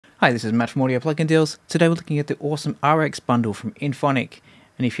Hi, this is Matt from Audio Plugin Deals. Today we're looking at the awesome RX bundle from Inphonik.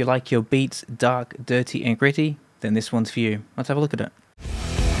 And if you like your beats dark, dirty and gritty, then this one's for you. Let's have a look at it.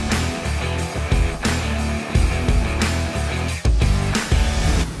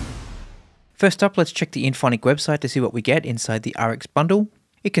 First up, let's check the Inphonik website to see what we get inside the RX bundle.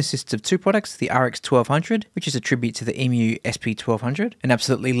 It consists of two products, the RX 1200, which is a tribute to the EMU SP 1200, an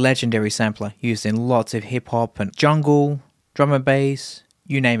absolutely legendary sampler used in lots of hip hop and jungle, drum and bass,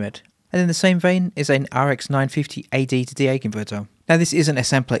 you name it. And in the same vein is an RX 950 AD to DA converter. Now this isn't a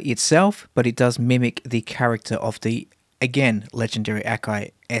sampler itself, but it does mimic the character of the, again, legendary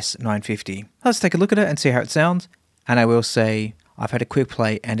Akai S950. Let's take a look at it and see how it sounds. And I will say, I've had a quick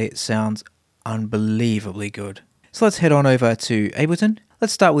play and it sounds unbelievably good. So let's head on over to Ableton.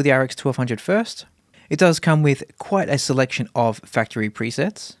 Let's start with the RX 1200 first. It does come with quite a selection of factory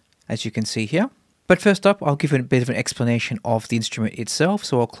presets, as you can see here. But first up, I'll give a bit of an explanation of the instrument itself,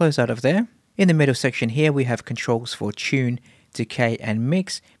 so I'll close out of there. In the middle section here, we have controls for tune, decay, and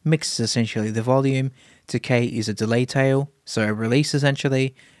mix. Mix is essentially the volume, decay is a delay tail, so a release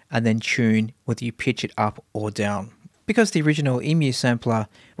essentially, and then tune, whether you pitch it up or down. Because the original EMU sampler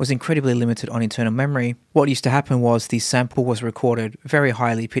was incredibly limited on internal memory, what used to happen was the sample was recorded very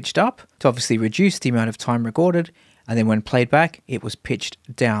highly pitched up to obviously reduce the amount of time recorded, and then when played back, it was pitched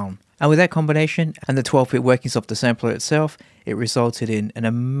down. And with that combination and the 12-bit workings of the sampler itself, it resulted in an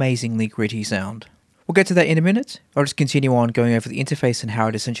amazingly gritty sound. We'll get to that in a minute. I'll just continue on going over the interface and how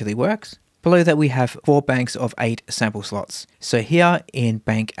it essentially works. Below that we have 4 banks of 8 sample slots. So here in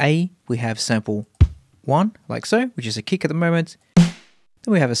bank A, we have sample 1, like so, which is a kick at the moment. Then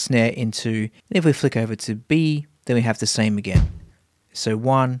we have a snare in 2. And if we flick over to B, then we have the same again. So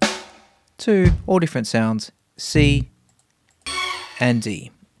 1, 2, all different sounds, C, and D.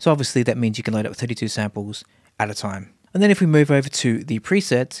 So obviously that means you can load up 32 samples at a time. And then if we move over to the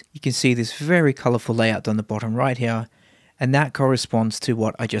presets, you can see this very colorful layout on the bottom right here, and that corresponds to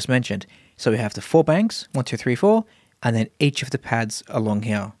what I just mentioned. So we have the 4 banks, 1, 2, 3, 4, and then each of the pads along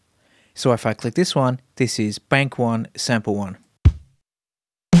here. So if I click this one, this is bank 1, sample 1.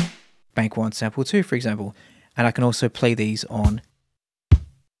 Bank 1, sample 2, for example. And I can also play these on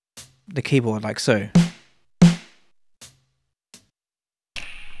the keyboard like so.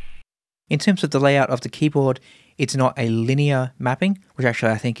 In terms of the layout of the keyboard, it's not a linear mapping, which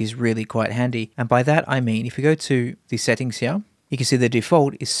actually I think is really quite handy. And by that I mean, if you go to the settings here, you can see the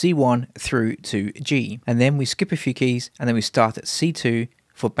default is C1 through to G. And then we skip a few keys and then we start at C2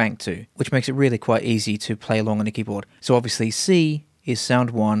 for bank 2, which makes it really quite easy to play along on the keyboard. So obviously C is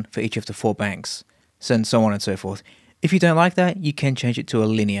sound 1 for each of the 4 banks, and so on and so forth. If you don't like that, you can change it to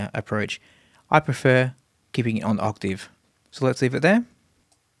a linear approach. I prefer keeping it on octave. So let's leave it there.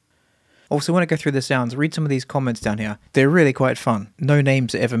 Also, when I go through the sounds, read some of these comments down here. They're really quite fun. No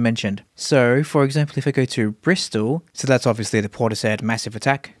names are ever mentioned. So, for example, if I go to Bristol, so that's obviously the Portishead Massive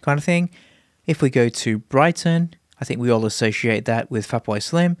Attack kind of thing. If we go to Brighton, I think we all associate that with Fatboy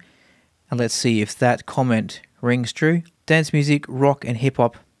Slim. And let's see if that comment rings true. Dance music, rock and hip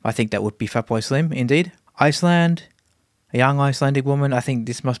hop. I think that would be Fatboy Slim, indeed. Iceland, a young Icelandic woman. I think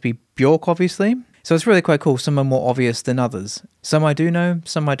this must be Björk, obviously. So it's really quite cool. Some are more obvious than others. Some I do know,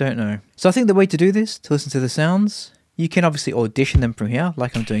 some I don't know. So I think the way to do this, to listen to the sounds, you can obviously audition them from here,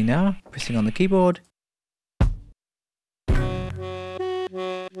 like I'm doing now, pressing on the keyboard.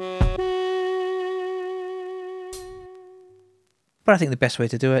 But I think the best way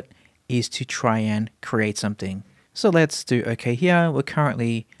to do it is to try and create something. So let's do OK here. We're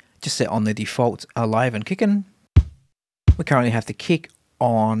currently just set on the default alive and kicking. We currently have the kick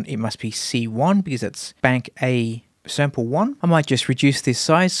on, it must be C1 because it's bank A sample 1. I might just reduce this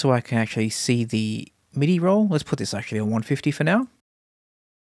size so I can actually see the MIDI roll. Let's put this actually on 150 for now.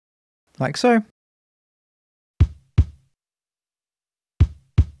 Like so.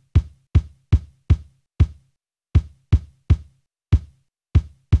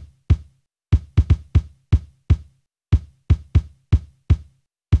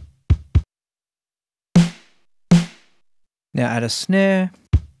 Now add a snare.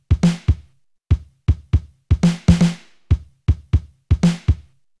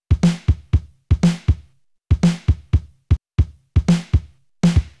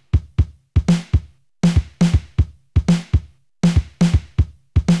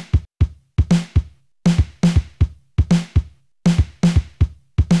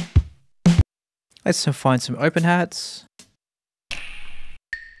 Let's find some open hats.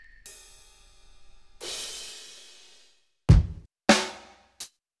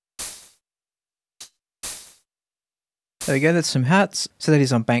 There we go, that's some hats. So that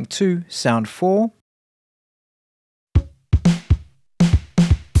is on bank 2, sound 4.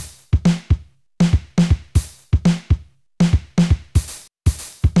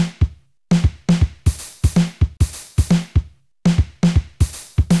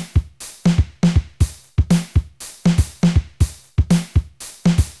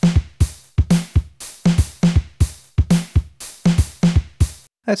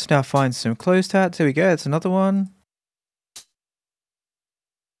 Let's now find some closed tats. Here we go, that's another one.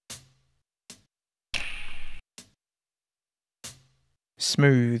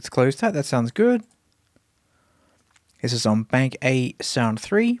 Smooth closed tat, that sounds good. This is on bank A sound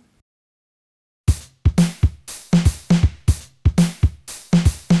 3.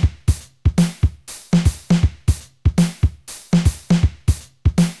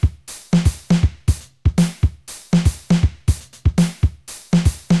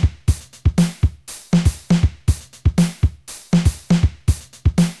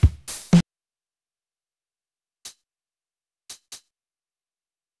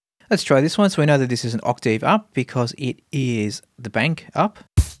 Let's try this one. So we know that this is an octave up because it is the bank up.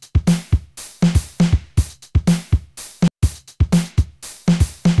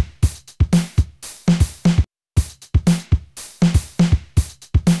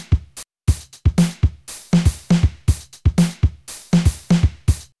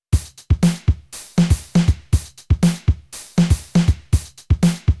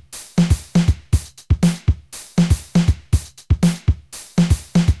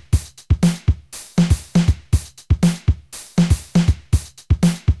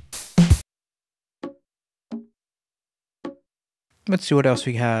 Let's see what else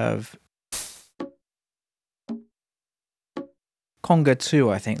we have. Conga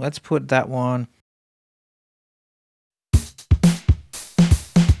 2, I think. Let's put that one.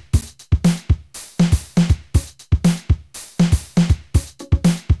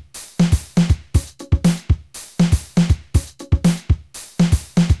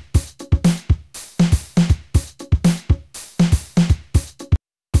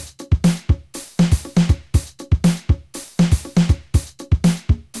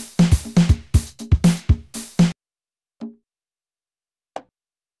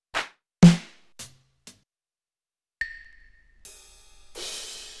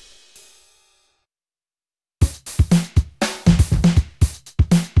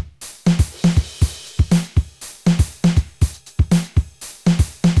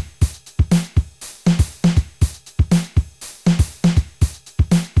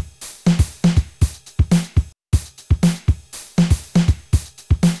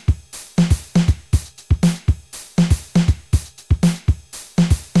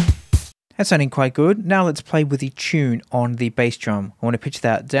 That's sounding quite good. Now let's play with the tune on the bass drum. I want to pitch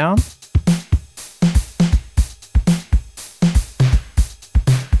that down.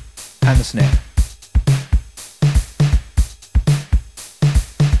 And the snare.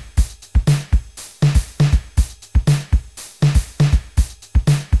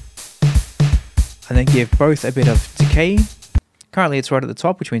 And then give both a bit of decay. Currently it's right at the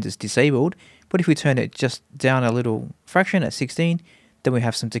top, which means it's disabled. But if we turn it just down a little fraction at 16, then we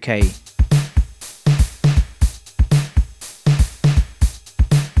have some decay.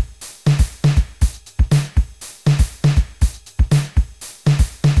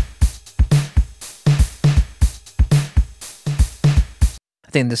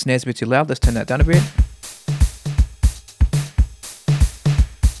 I think the snare's a bit too loud. Let's turn that down a bit.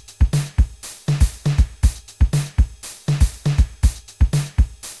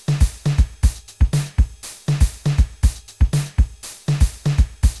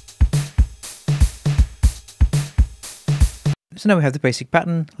 So now we have the basic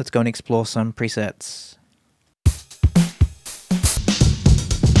pattern. Let's go and explore some presets.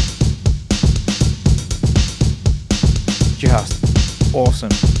 Just awesome.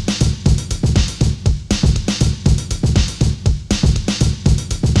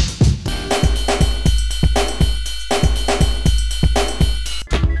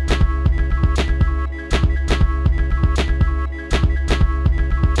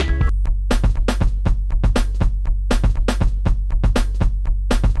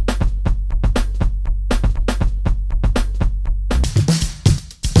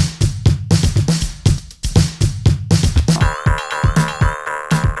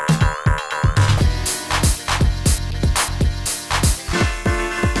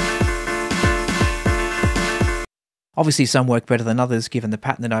 Obviously some work better than others given the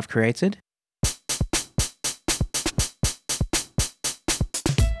pattern that I've created.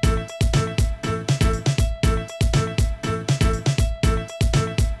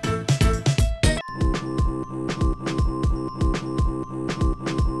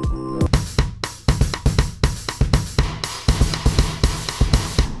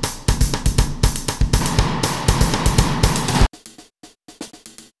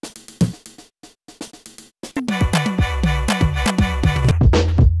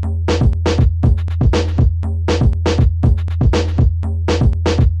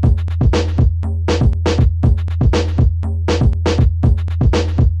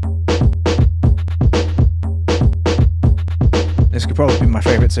 probably been my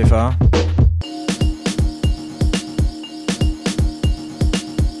favorite so far.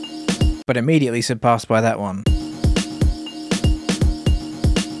 But immediately surpassed by that one.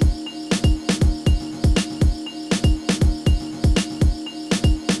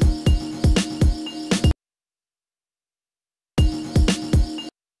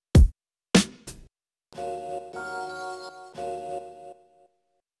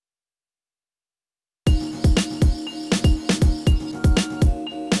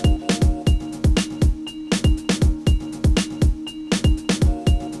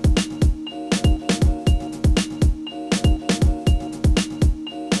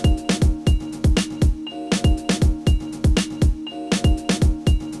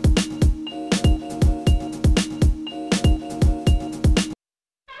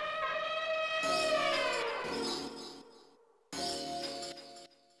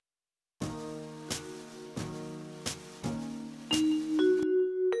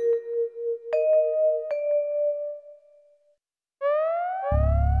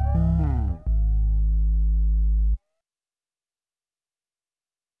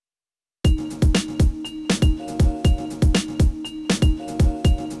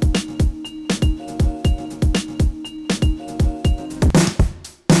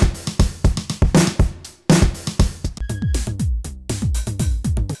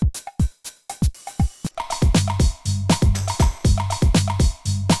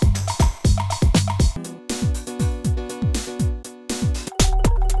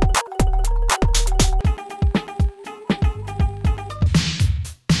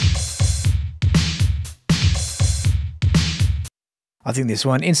 I think this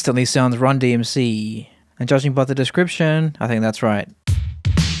one instantly sounds Run DMC, and judging by the description, I think that's right.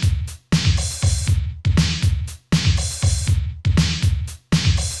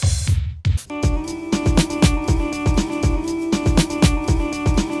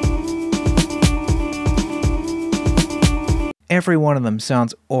 Every one of them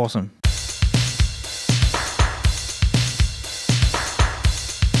sounds awesome.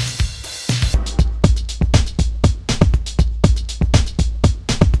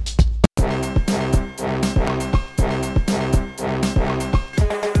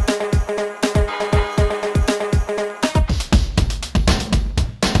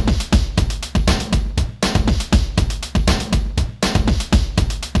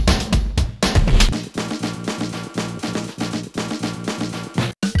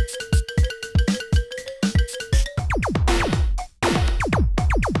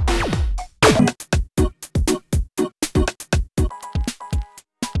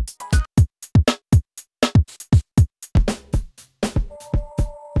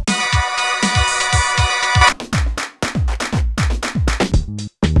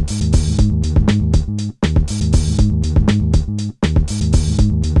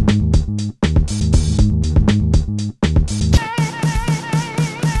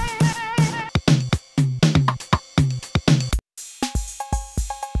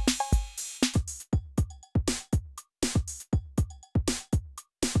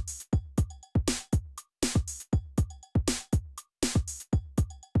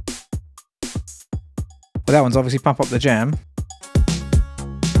 But that one's obviously Pump Up the Jam.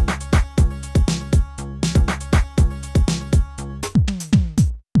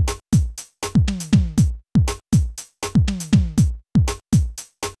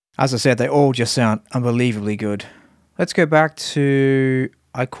 As I said, they all just sound unbelievably good. Let's go back to,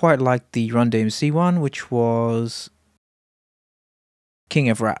 I quite liked the Run DMC one, which was King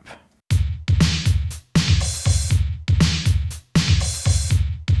of Rap.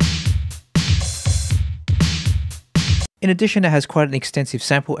 In addition, it has quite an extensive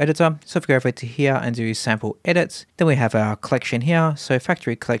sample editor. So if we go over to here and do sample edits, then we have our collection here. So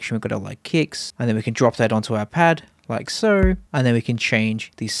factory collection, we've got our like kicks, and then we can drop that onto our pad like so. And then we can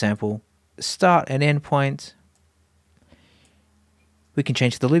change the sample start and end point. We can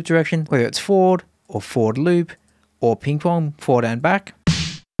change the loop direction, whether it's forward or forward loop or ping pong, forward and back.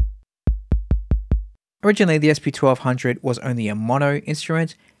 Originally, the SP1200 was only a mono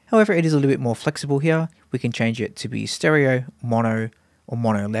instrument. However, it is a little bit more flexible here. We can change it to be stereo, mono, or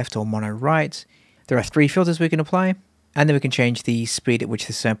mono left or mono right. There are 3 filters we can apply, and then we can change the speed at which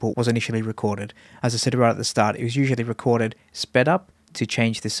the sample was initially recorded. As I said right at the start, it was usually recorded sped up to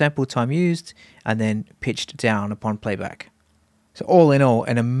change the sample time used, and then pitched down upon playback. So all in all,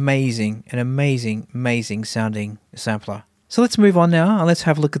 an amazing sounding sampler. So let's move on now, and let's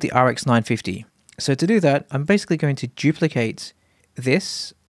have a look at the RX 950. So to do that, I'm basically going to duplicate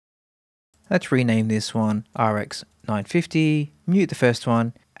this. Let's rename this one RX 950, mute the first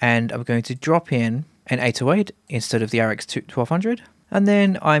one, and I'm going to drop in an 808 instead of the RX 1200. And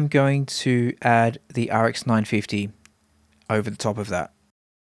then I'm going to add the RX 950 over the top of that.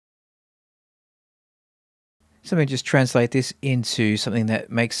 So let me just translate this into something that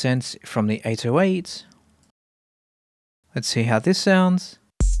makes sense from the 808. Let's see how this sounds.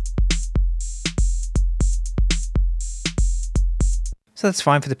 So that's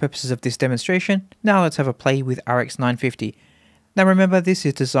fine for the purposes of this demonstration. Now let's have a play with RX 950. Now remember, this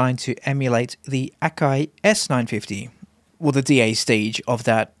is designed to emulate the Akai S950, or the DA stage of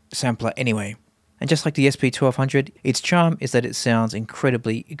that sampler anyway. And just like the SP1200, its charm is that it sounds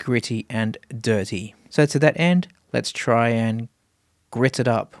incredibly gritty and dirty. So to that end, let's try and grit it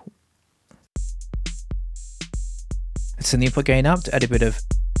up. Let's turn the input gain up to add a bit of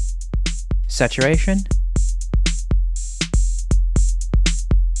saturation.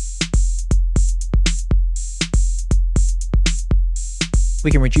 We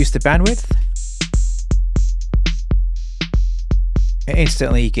can reduce the bandwidth. And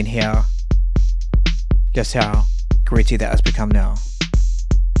instantly you can hear just how gritty that has become now.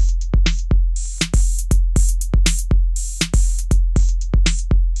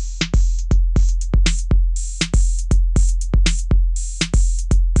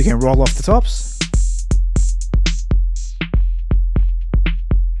 We can roll off the tops.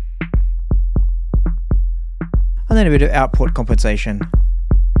 And then a bit of output compensation.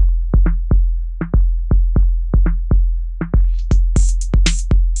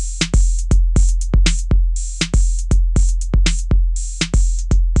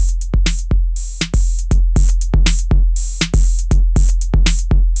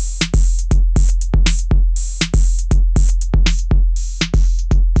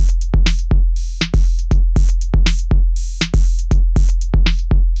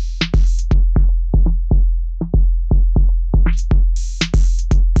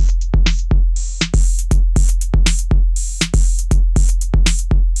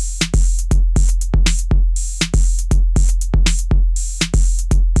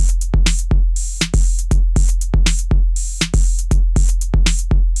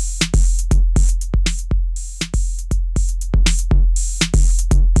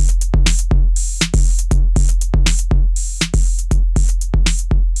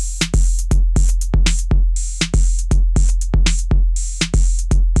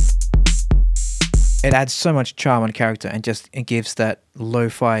 It adds so much charm and character and it gives that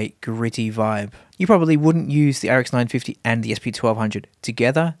lo-fi gritty vibe. You probably wouldn't use the RX 950 and the SP1200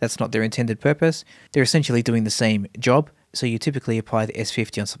 together. That's not their intended purpose. They're essentially doing the same job. So you typically apply the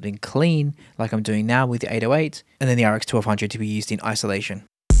S50 on something clean, like I'm doing now with the 808, and then the RX 1200 to be used in isolation.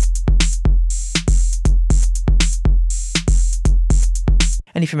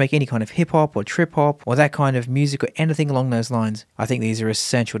 And if you make any kind of hip-hop or trip-hop or that kind of music or anything along those lines, I think these are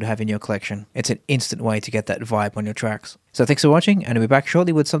essential to have in your collection. It's an instant way to get that vibe on your tracks. So thanks for watching, and I'll be back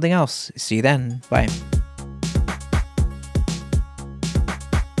shortly with something else. See you then. Bye.